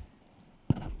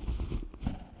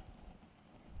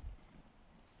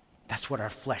 That's what our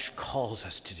flesh calls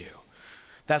us to do.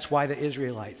 That's why the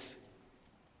Israelites,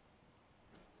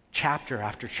 chapter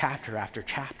after chapter after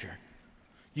chapter,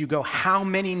 you go, how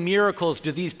many miracles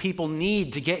do these people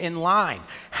need to get in line?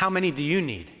 How many do you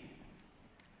need?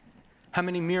 How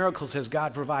many miracles has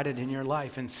God provided in your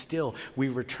life? And still we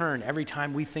return. Every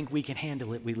time we think we can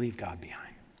handle it, we leave God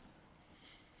behind.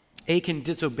 Achan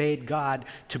disobeyed God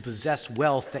to possess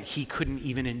wealth that he couldn't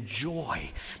even enjoy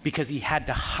because he had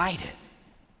to hide it.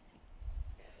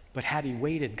 But had he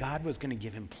waited, God was going to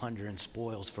give him plunder and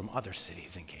spoils from other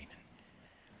cities in Canaan.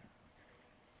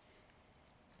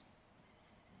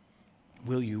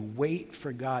 Will you wait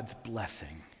for God's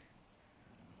blessing,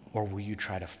 or will you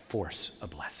try to force a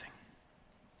blessing?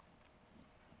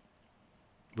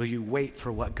 Will you wait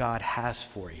for what God has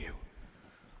for you,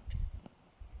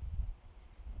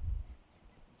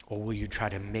 or will you try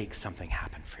to make something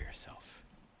happen for yourself?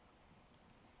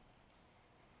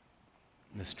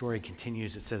 And the story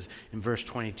continues. It says in verse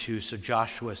 22, so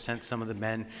Joshua sent some of the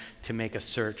men to make a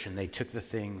search, and they took the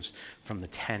things from the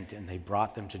tent and they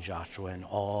brought them to Joshua, and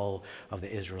all of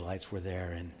the Israelites were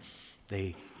there, and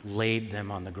they laid them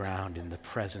on the ground in the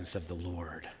presence of the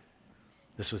Lord.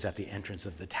 This was at the entrance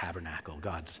of the tabernacle,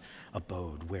 God's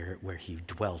abode, where he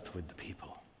dwelt with the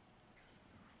people.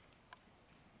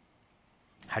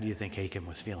 How do you think Achan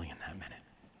was feeling in that minute?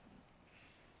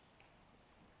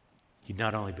 He'd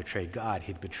not only betrayed God,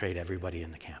 he'd betrayed everybody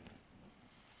in the camp.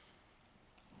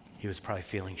 He was probably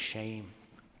feeling shame,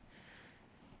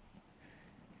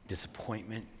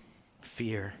 disappointment,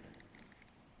 fear.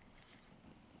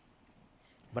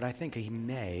 But I think he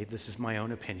may, this is my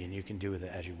own opinion, you can do with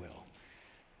it as you will.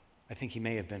 I think he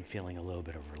may have been feeling a little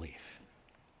bit of relief.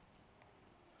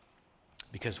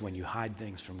 Because when you hide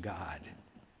things from God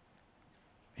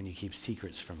and you keep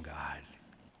secrets from God,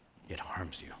 it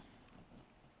harms you.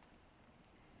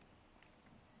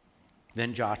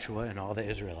 Then Joshua and all the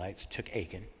Israelites took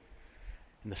Achan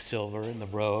and the silver and the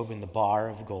robe and the bar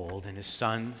of gold and his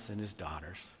sons and his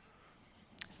daughters,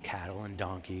 his cattle and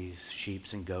donkeys, sheep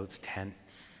and goats, tent,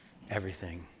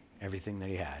 everything that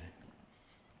he had.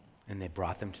 And they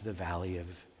brought them to the valley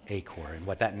of Achor. And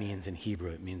what that means in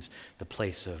Hebrew, it means the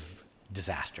place of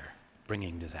disaster,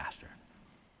 bringing disaster.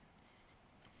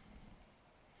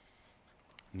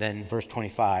 Then verse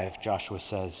 25, Joshua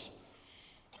said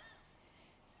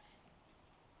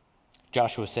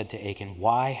to Achan,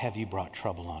 why have you brought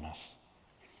trouble on us?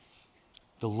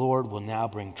 The Lord will now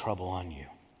bring trouble on you.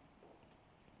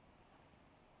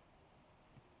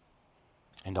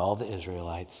 And all the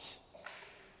Israelites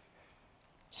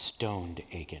stoned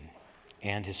Achan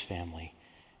and his family,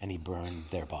 and he burned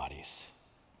their bodies.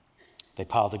 They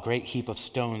piled a great heap of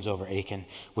stones over Achan,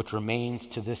 which remains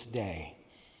to this day.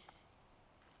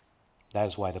 That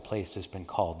is why the place has been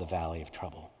called the Valley of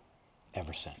Trouble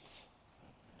ever since.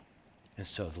 And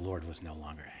so the Lord was no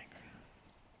longer angry.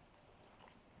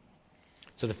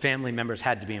 So the family members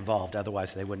had to be involved,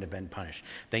 otherwise they wouldn't have been punished.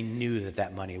 They knew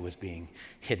that money was being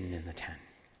hidden in the tent.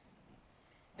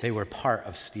 They were part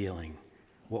of stealing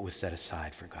what was set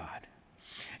aside for God.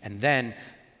 And then,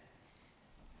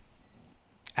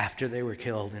 after they were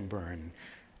killed and burned,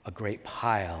 a great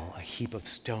pile, a heap of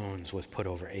stones was put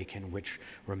over Achan, which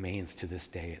remains to this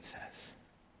day, it says.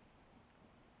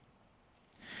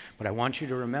 But I want you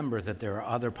to remember that there are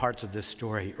other parts of this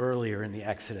story earlier in the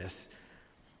Exodus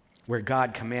where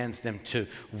God commands them to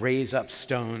raise up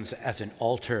stones as an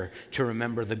altar to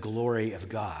remember the glory of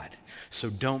God. So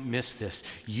don't miss this.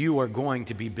 You are going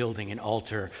to be building an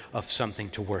altar of something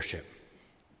to worship.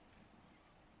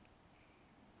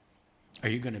 Are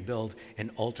you going to build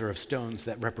an altar of stones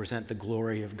that represent the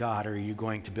glory of God, or are you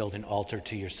going to build an altar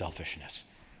to your selfishness?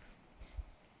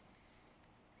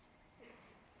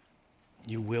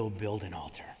 You will build an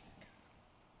altar.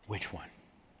 which one?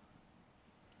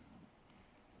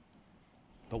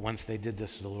 But once they did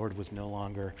this, the Lord was no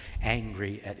longer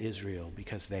angry at Israel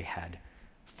because they had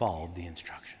followed the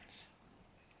instructions.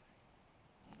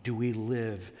 Do we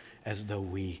live as though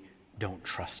we don't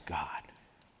trust God?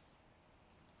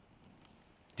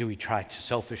 Do we try to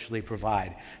selfishly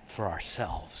provide for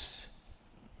ourselves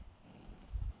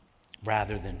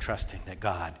rather than trusting that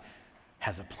God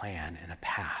has a plan and a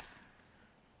path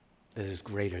that is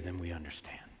greater than we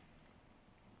understand?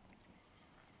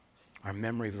 Our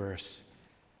memory verse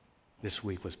this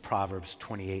week was Proverbs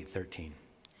 28:13.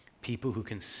 People who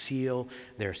conceal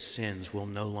their sins will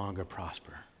no longer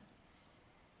prosper.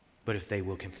 But if they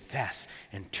will confess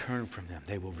and turn from them,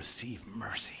 they will receive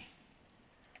mercy.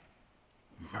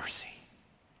 Mercy.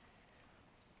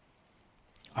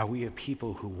 Are we a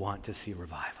people who want to see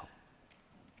revival?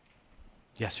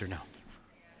 Yes or no?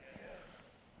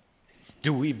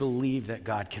 Do we believe that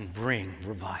God can bring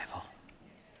revival?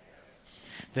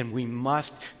 Then we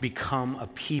must become a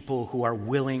people who are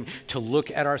willing to look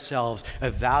at ourselves,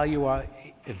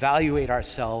 evaluate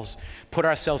ourselves, put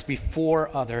ourselves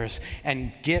before others,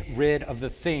 and get rid of the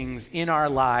things in our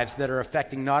lives that are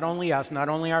affecting not only us, not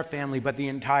only our family, but the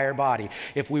entire body.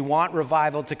 If we want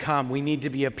revival to come, we need to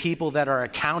be a people that are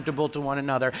accountable to one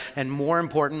another, and more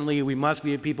importantly, we must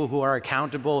be a people who are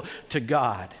accountable to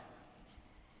God.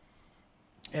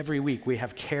 Every week we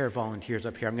have care volunteers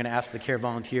up here. I'm going to ask the care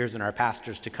volunteers and our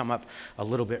pastors to come up a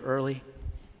little bit early.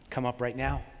 Come up right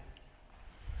now.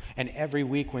 And every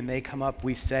week when they come up,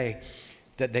 we say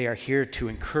that they are here to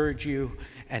encourage you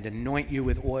and anoint you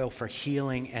with oil for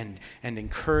healing and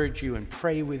encourage you and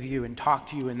pray with you and talk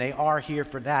to you, and they are here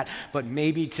for that. But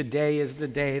maybe today is the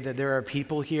day that there are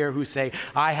people here who say,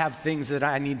 I have things that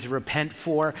I need to repent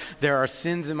for. There are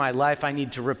sins in my life I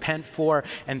need to repent for,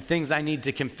 and things I need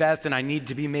to confess, and I need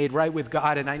to be made right with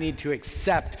God, and I need to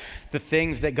accept the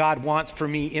things that God wants for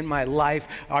me in my life.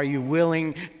 Are you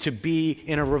willing to be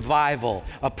in a revival,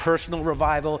 a personal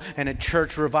revival and a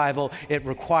church revival? It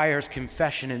requires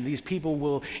confession, and these people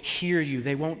will hear you.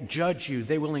 They won't judge you.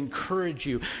 They will encourage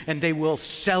you, and they will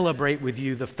celebrate with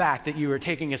you the fact that you are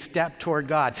taking a step toward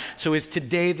God. So is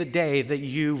today the day that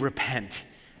you repent?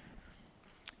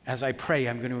 As I pray,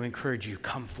 I'm going to encourage you,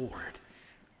 come forward.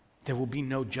 There will be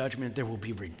no judgment. There will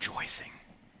be rejoicing.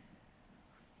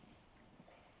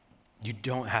 You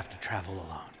don't have to travel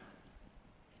alone.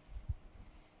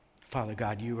 Father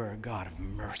God, you are a God of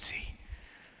mercy.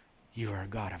 You are a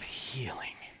God of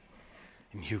healing.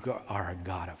 And you are a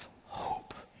God of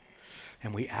hope.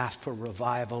 And we ask for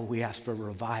revival. We ask for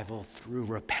revival through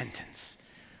repentance.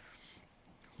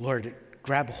 Lord,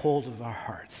 grab hold of our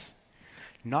hearts,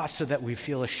 not so that we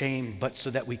feel ashamed, but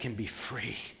so that we can be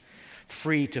free.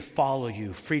 Free to follow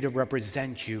you, free to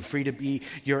represent you, free to be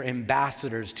your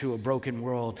ambassadors to a broken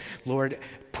world. Lord,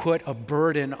 put a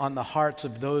burden on the hearts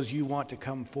of those you want to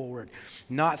come forward,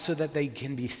 not so that they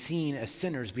can be seen as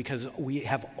sinners, because we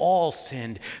have all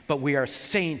sinned, but we are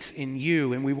saints in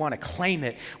you, and we want to claim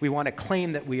it. We want to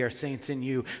claim that we are saints in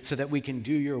you so that we can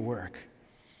do your work.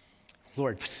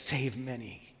 Lord, save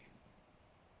many.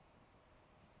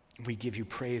 We give you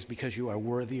praise because you are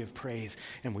worthy of praise,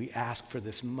 and we ask for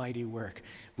this mighty work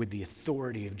with the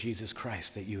authority of Jesus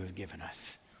Christ that you have given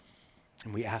us.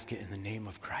 And we ask it in the name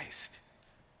of Christ.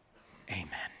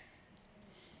 Amen.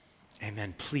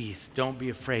 Amen. Please don't be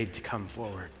afraid to come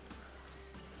forward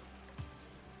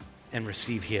and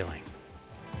receive healing.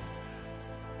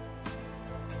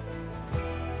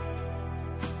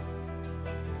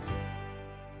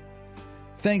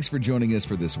 Thanks for joining us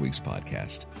for this week's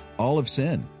podcast. All have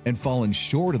sinned and fallen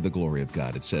short of the glory of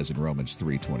God, it says in Romans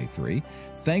 3:23.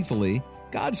 Thankfully,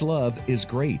 God's love is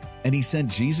great, and he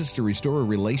sent Jesus to restore a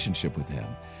relationship with him.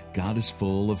 God is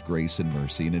full of grace and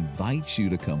mercy and invites you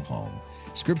to come home.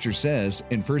 Scripture says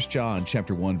in 1 John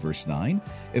chapter 1, verse 9,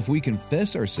 if we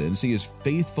confess our sins, he is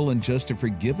faithful and just to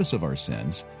forgive us of our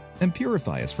sins and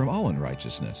purify us from all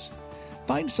unrighteousness.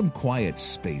 Find some quiet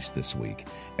space this week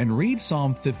and read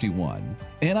Psalm 51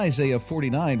 and Isaiah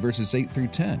 49, verses 8 through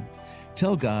 10.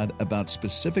 Tell God about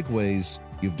specific ways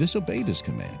you've disobeyed his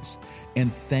commands,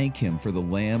 and thank him for the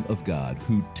Lamb of God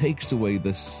who takes away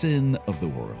the sin of the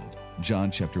world. John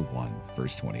chapter 1,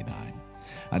 verse 29.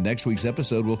 On next week's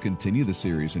episode, we'll continue the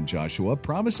series in Joshua,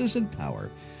 Promises and Power.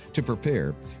 To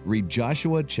prepare, read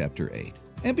Joshua chapter 8.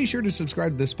 And be sure to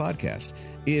subscribe to this podcast.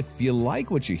 If you like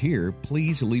what you hear,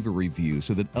 please leave a review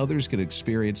so that others can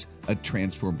experience a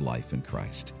transformed life in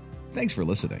Christ. Thanks for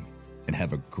listening, and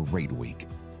have a great week.